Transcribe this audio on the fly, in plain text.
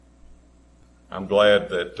I'm glad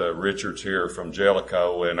that Richard's here from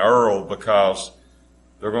Jellicoe, and Earl, because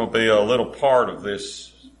they're going to be a little part of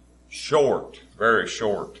this short, very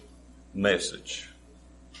short message.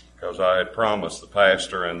 Because I had promised the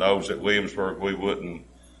pastor and those at Williamsburg we wouldn't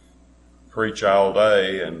preach all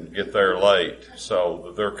day and get there late.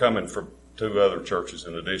 So they're coming from 2 other churches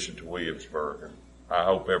in addition to Williamsburg. And I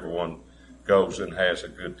hope everyone goes and has a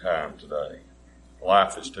good time today.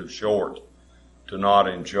 Life is too short to not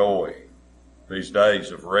enjoy these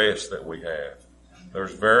days of rest that we have.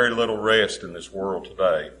 There's very little rest in this world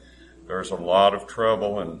today. There's a lot of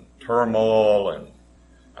trouble and turmoil and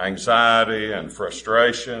anxiety and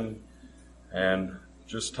frustration, and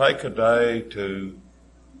just take a day to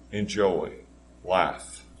enjoy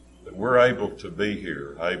life. That we're able to be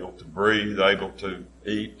here, able to breathe, able to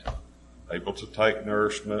eat, able to take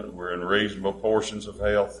nourishment. We're in reasonable portions of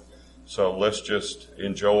health. So let's just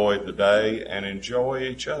enjoy the day and enjoy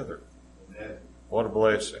each other. Amen. What a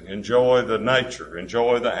blessing. Enjoy the nature.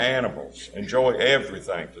 Enjoy the animals. Enjoy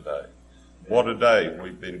everything today. What a day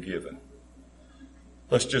we've been given.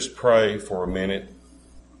 Let's just pray for a minute.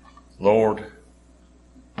 Lord,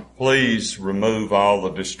 please remove all the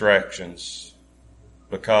distractions,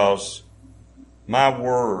 because my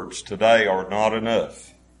words today are not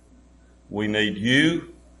enough. We need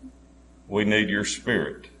you. We need your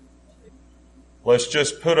Spirit. Let's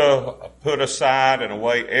just put aside and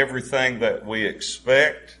away everything that we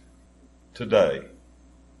expect today.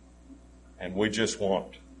 And we just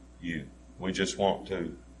want you. We just want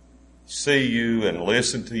to see you and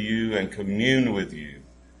listen to you and commune with you.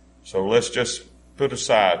 So let's just put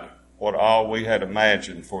aside what all we had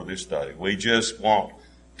imagined for this day. We just want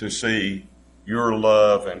to see your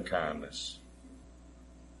love and kindness.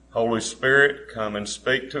 Holy Spirit, come and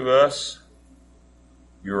speak to us.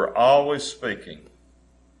 You're always speaking,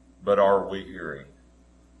 but are we hearing?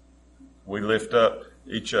 We lift up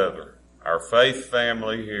each other, our faith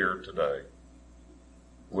family here today.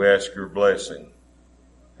 We ask your blessing,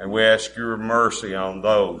 and we ask your mercy on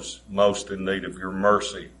those most in need of your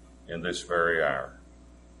mercy in this very hour.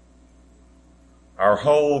 Our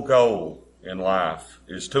whole goal in life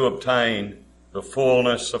is to obtain the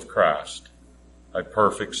fullness of Christ, a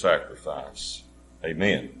perfect sacrifice.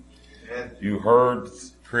 Amen. Amen. You heard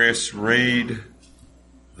Chris read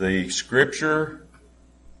the scripture.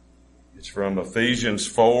 It's from Ephesians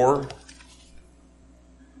 4,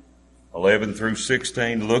 11 through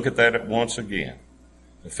 16. Look at that once again.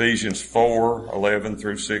 Ephesians 4, 11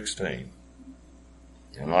 through 16.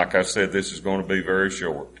 And like I said, this is going to be very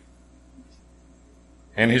short.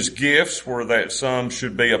 And his gifts were that some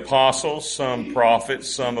should be apostles, some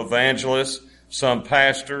prophets, some evangelists, some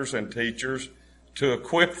pastors and teachers, to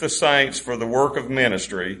equip the saints for the work of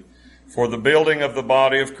ministry, for the building of the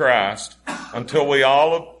body of Christ, until we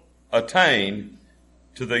all attain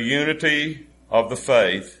to the unity of the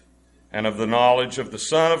faith and of the knowledge of the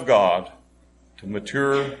Son of God, to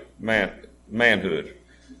mature manhood,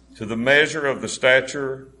 to the measure of the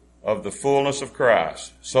stature of the fullness of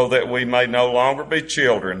Christ, so that we may no longer be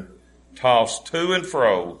children, tossed to and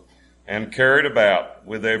fro and carried about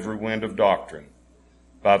with every wind of doctrine,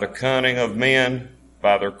 by the cunning of men,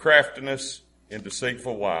 by their craftiness in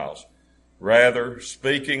deceitful wiles. Rather,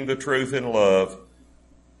 speaking the truth in love,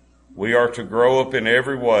 we are to grow up in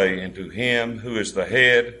every way into him who is the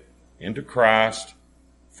head, into Christ,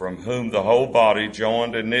 from whom the whole body,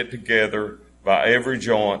 joined and knit together by every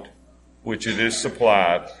joint which it is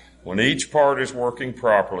supplied, when each part is working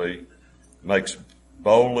properly, makes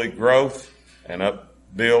boldly growth and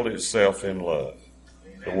upbuild itself in love.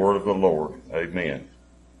 The word of the Lord. Amen.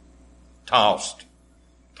 Tossed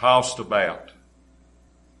about,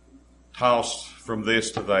 tossed from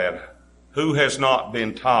this to that. Who has not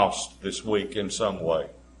been tossed this week in some way?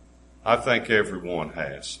 I think everyone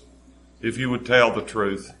has. If you would tell the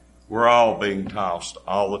truth, we're all being tossed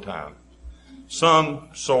all the time. Some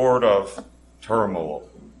sort of turmoil.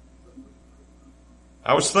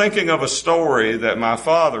 I was thinking of a story that my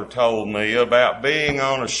father told me about being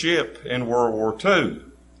on a ship in World War II.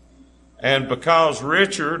 And because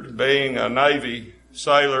Richard, being a Navy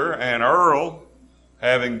sailor, and Earl,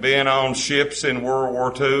 having been on ships in World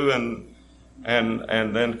War II, and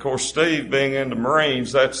then, of course, Steve being in the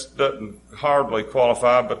Marines, that doesn't hardly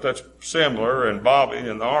qualify, but that's similar, and Bobby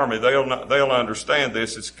in the Army, they'll understand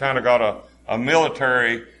this. It's kind of got a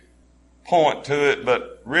military point to it,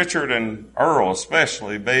 but Richard and Earl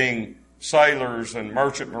especially, being sailors and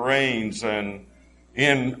merchant Marines and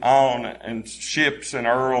on ships, and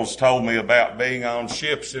Earl's told me about being on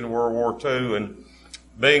ships in World War II and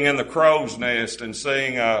being in the crow's nest and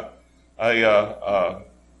seeing a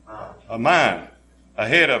mine,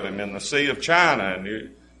 ahead of him in the Sea of China, and you're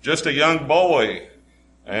just a young boy.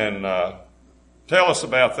 And tell us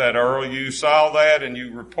about that, Earl. You saw that and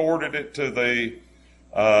you reported it to the,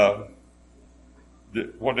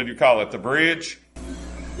 what did you call it, the bridge?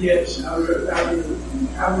 Yes, I was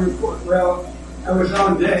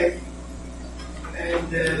on deck, and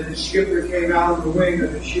the skipper came out of the wing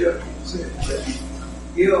of the ship and said,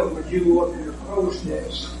 Gil, would you go up in the crow's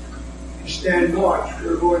nest and stand watch?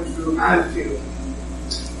 We're going through a minefield.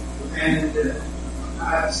 And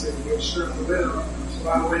I said, yes, sir, I will. So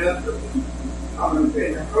I went up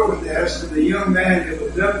in the crow's nest, and the young man that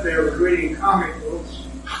was up there was reading comic books.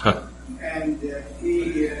 And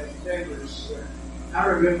his name was, I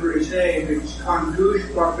remember his name, it was Congoose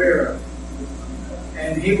Barbera.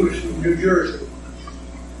 And he was from New Jersey.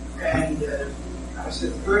 And I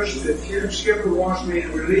said, first, the skipper wants me to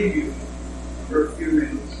relieve you for a few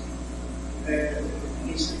minutes. And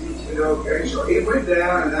he said, okay. So he went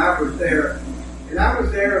down, and I was there. And I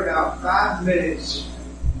was there about 5 minutes,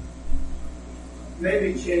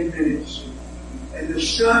 maybe 10 minutes. And the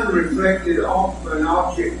sun reflected off an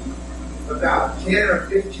object about 10 or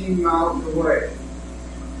 15 miles away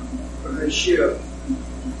from the ship.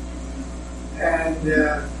 And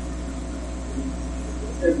the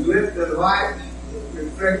light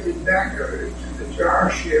reflected back to our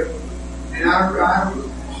ship, and I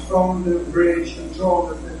phoned the bridge and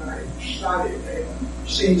told them that I decided they'd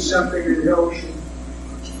seen something in the ocean,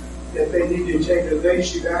 that they needed to take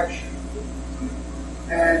evasive action.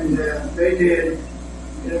 And they did.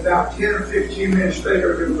 And about 10 or 15 minutes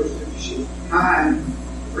later, there was a mine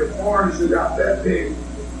with horns about that big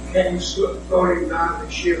came floating down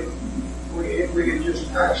the ship. We had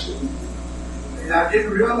just passed it. And I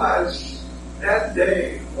didn't realize that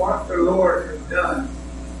day what the Lord had done.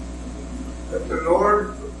 But the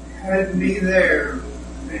Lord had me there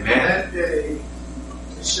that day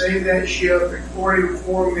to save that ship and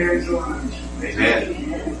 44 men's lives.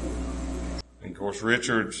 Amen. And of course,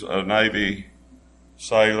 Richard's a Navy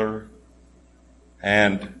sailor.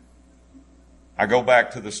 And I go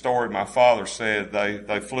back to the story my father said.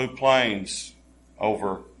 They flew planes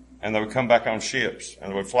over, and they would come back on ships,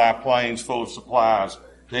 and they would fly planes full of supplies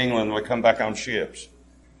to England, and they would come back on ships.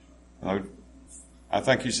 I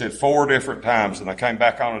think he said 4 different times, and they came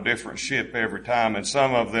back on a different ship every time, and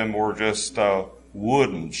some of them were just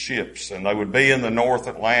wooden ships, and they would be in the North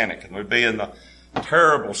Atlantic, and they'd be in the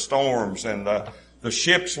terrible storms, and the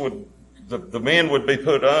ships would, the men would be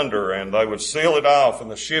put under, and they would seal it off, and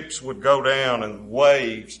the ships would go down, and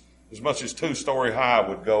waves as much as 2-story high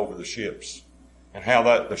would go over the ships. And how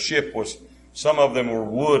the ship was, some of them were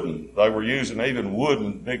wooden. They were using even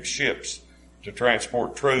wooden big ships to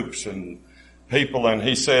transport troops and people. And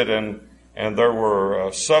he said, and there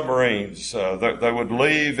were submarines. They would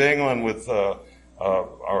leave England with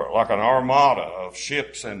like an armada of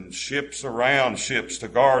ships and ships around ships to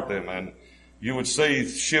guard them. And you would see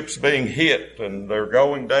ships being hit and they're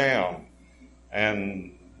going down.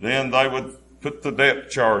 And then they would put the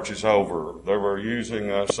depth charges over. They were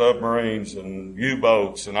using submarines and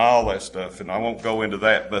U-boats and all that stuff, and I won't go into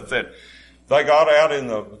that, but that they got out in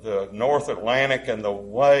the North Atlantic, and the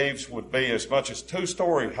waves would be as much as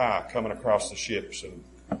 2-story high coming across the ships and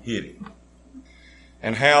hitting.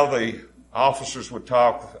 And how the officers would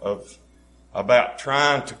talk about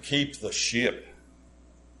trying to keep the ship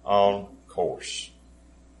on course.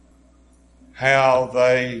 How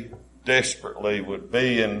they desperately would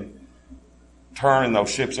be in turning those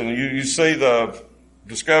ships. And you see the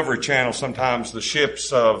Discovery Channel sometimes, the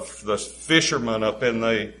ships of the fishermen up in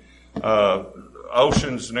the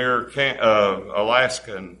oceans near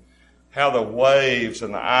Alaska, and how the waves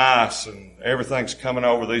and the ice and everything's coming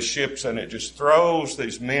over these ships, and it just throws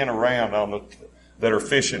these men around that are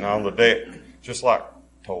fishing on the deck just like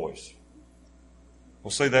toys.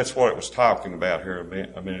 Well, see, that's what it was talking about here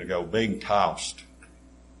a minute ago, being tossed.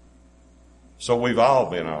 So we've all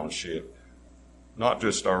been on a ship. Not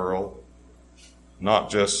just Earl, not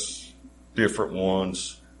just different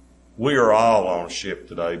ones. We are all on a ship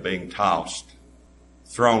today being tossed,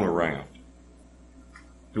 thrown around.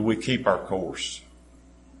 Do we keep our course?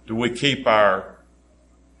 Do we keep our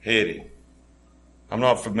heading? I'm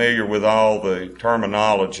not familiar with all the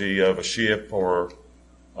terminology of a ship or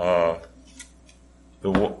the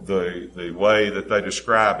way that they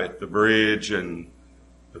describe it, the bridge and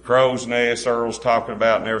the crow's nest Earl's talking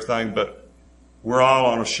about and everything, but we're all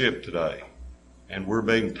on a ship today, and we're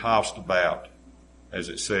being tossed about, as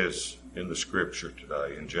it says in the scripture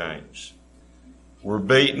today in James. We're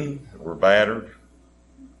beaten, we're battered.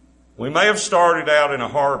 We may have started out in a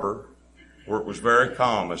harbor where it was very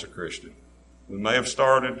calm as a Christian. We may have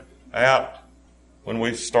started out when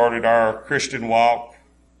we started our Christian walk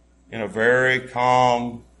in a very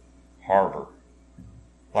calm harbor,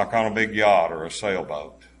 like on a big yacht or a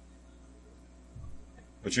sailboat.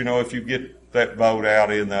 But you know, if you get that boat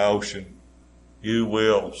out in the ocean, you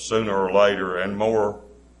will sooner or later, and more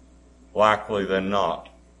likely than not,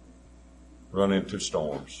 run into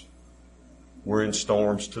storms. We're in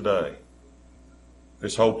storms today.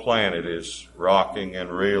 This whole planet is rocking and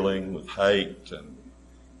reeling with hate and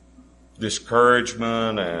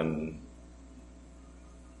discouragement and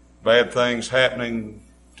bad things happening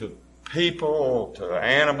to people, to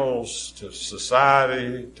animals, to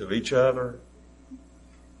society, to each other.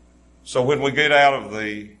 So when we get out of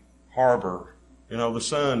the harbor, you know, the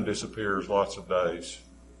sun disappears lots of days.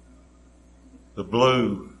 The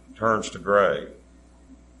blue turns to gray.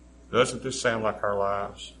 Doesn't this sound like our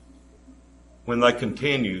lives? When they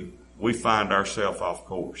continue, we find ourselves off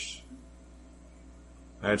course.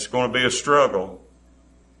 And it's going to be a struggle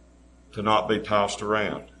to not be tossed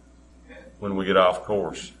around when we get off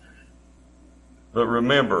course. But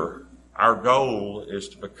remember, our goal is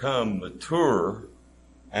to become mature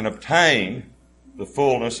and obtain the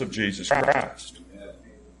fullness of Jesus Christ.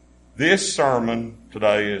 This sermon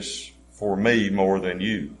today is for me more than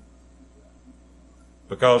you.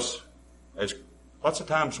 Because as lots of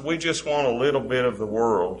times we just want a little bit of the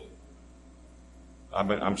world. A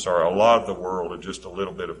lot of the world and just a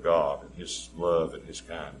little bit of God and His love and His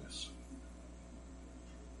kindness.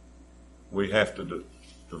 We have to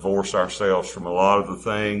divorce ourselves from a lot of the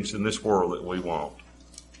things in this world that we want.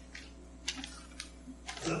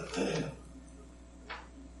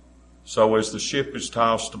 So as the ship is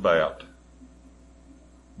tossed about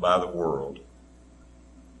by the world,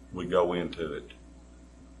 we go into it.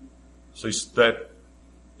 See, that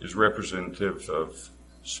is representative of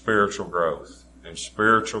spiritual growth. And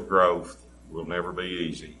spiritual growth will never be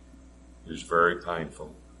easy. It is very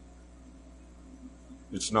painful.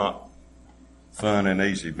 It's not fun and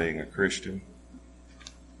easy being a Christian.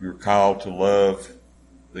 You're called to love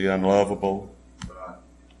the unlovable.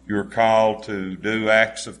 You're called to do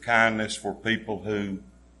acts of kindness for people who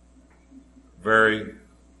very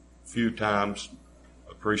few times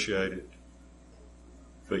appreciate it.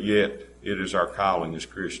 But yet, it is our calling as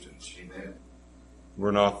Christians. Amen.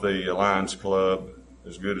 We're not the Lions Club,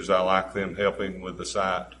 as good as I like them helping with the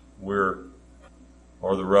site. Or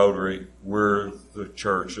the Rotary. We're the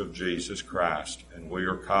Church of Jesus Christ. And we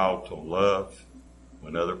are called to love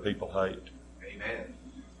when other people hate. Amen.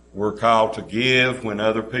 We're called to give when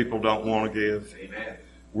other people don't want to give. Amen.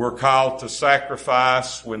 We're called to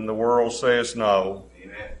sacrifice when the world says no.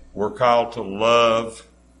 Amen. We're called to love,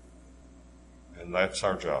 and that's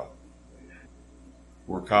our job. Amen.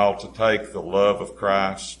 We're called to take the love of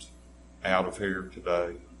Christ out of here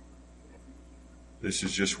today. This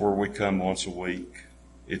is just where we come once a week.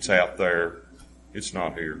 It's out there. It's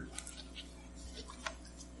not here.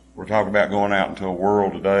 We're talking about going out into a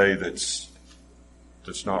world today that's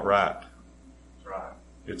not right. That's right.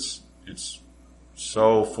 It's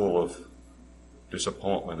so full of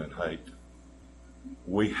disappointment and hate.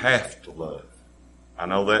 We have to love. I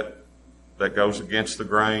know that goes against the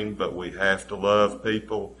grain, but we have to love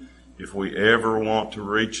people. If we ever want to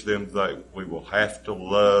reach them, we will have to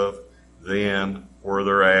love them where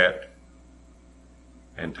they're at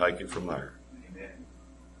and take it from there. Amen.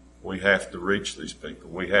 We have to reach these people.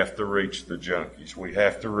 We have to reach the junkies. We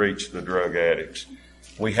have to reach the drug addicts.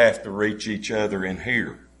 We have to reach each other in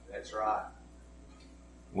here. That's right.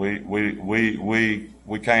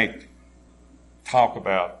 We can't talk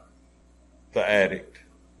about the addict.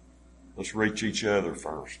 Let's reach each other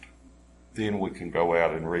first. Then we can go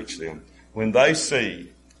out and reach them. When they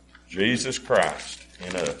see Jesus Christ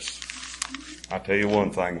in us, I tell you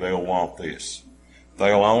one thing, they'll want this.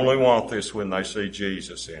 They'll only want this when they see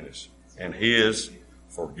Jesus in us and His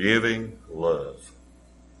forgiving love.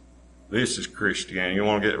 This is Christianity. You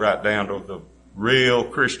want to get right down to the real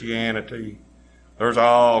Christianity? There's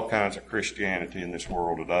all kinds of Christianity in this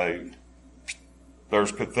world today.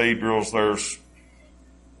 There's cathedrals. There's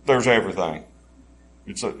everything.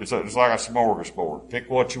 It's like a smorgasbord. Pick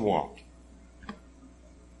what you want.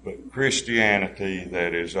 But Christianity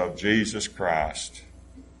that is of Jesus Christ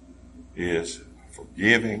is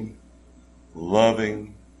forgiving,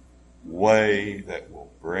 loving way that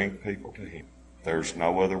will bring people to Him. There's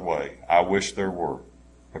no other way. I wish there were,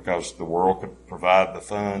 because the world could provide the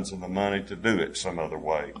funds and the money to do it some other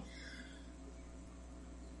way.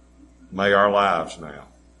 May our lives now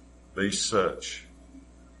be such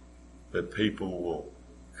that people will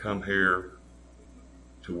come here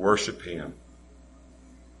to worship Him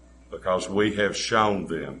because we have shown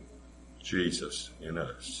them Jesus in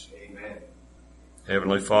us. Amen.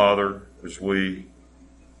 Heavenly Father, as we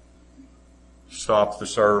stop the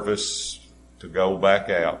service to go back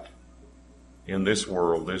out in this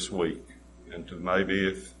world this week and to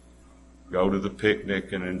maybe go to the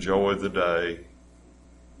picnic and enjoy the day,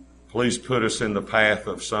 please put us in the path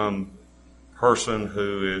of some person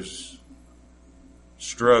who is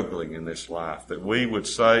struggling in this life, that we would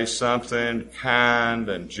say something kind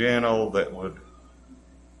and gentle that would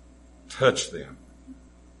touch them.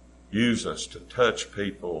 Use us to touch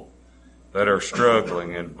people that are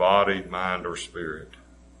struggling in body, mind, or spirit.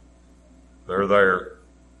 They're there.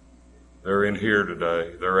 They're in here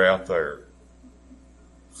today. They're out there.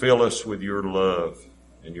 Fill us with your love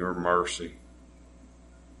and your mercy,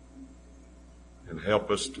 and help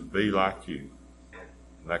us to be like you.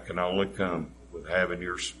 And that can only come with having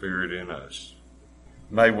your Spirit in us.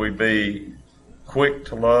 May we be quick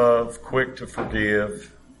to love, quick to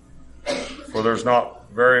forgive, for there's not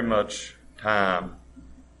very much time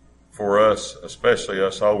for us, especially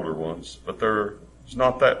us older ones, but there's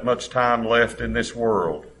not that much time left in this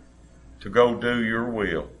world to go do your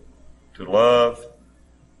will, to love,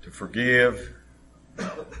 to forgive,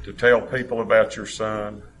 to tell people about your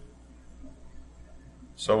Son.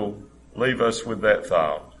 So leave us with that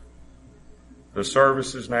thought. The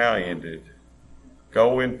service is now ended.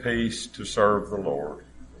 Go in peace to serve the Lord.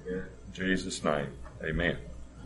 In Jesus' name, amen.